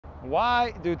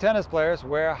Why do tennis players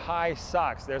wear high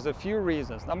socks? There's a few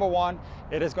reasons. Number one,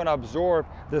 it is going to absorb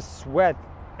the sweat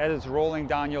as it's rolling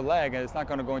down your leg, and it's not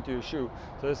going to go into your shoe.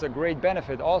 So it's a great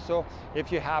benefit. Also,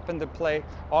 if you happen to play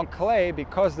on clay,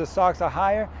 because the socks are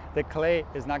higher, the clay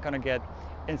is not going to get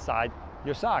inside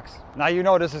your socks. Now you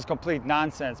know this is complete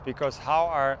nonsense, because how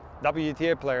are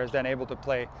WTA players then able to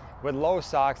play with low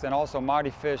socks? And also Mardy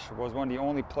Fish was one of the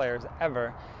only players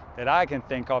ever that I can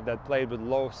think of that played with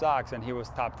low socks, and he was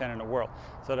top 10 in the world.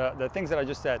 So the things that I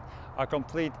just said are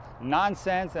complete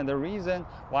nonsense, and the reason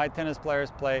why tennis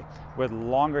players play with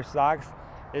longer socks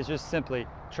is just simply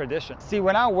tradition. See,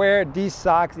 when I wear these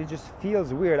socks, it just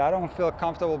feels weird. I don't feel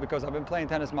comfortable because I've been playing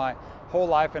tennis my whole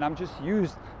life, and I'm just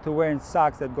used to wearing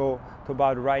socks that go to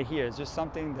about right here. It's just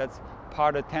something that's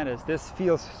part of tennis. This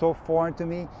feels so foreign to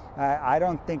me. I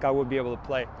don't think I would be able to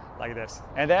play like this.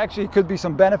 And there actually could be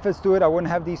some benefits to it. I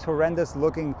wouldn't have these horrendous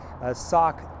looking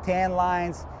sock tan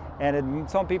lines, and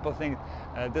some people think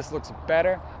this looks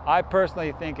better. I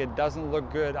personally think it doesn't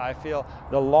look good. I feel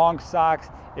the long socks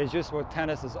is just what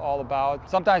tennis is all about.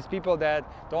 Sometimes people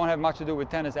that don't have much to do with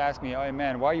tennis ask me, "Oh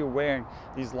man, why are you wearing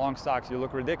these long socks? You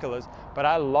look ridiculous." But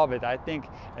I love it. I think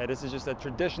this is just a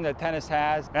tradition that tennis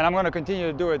has, and I'm going to continue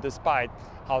to do it despite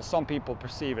how some people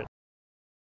perceive it.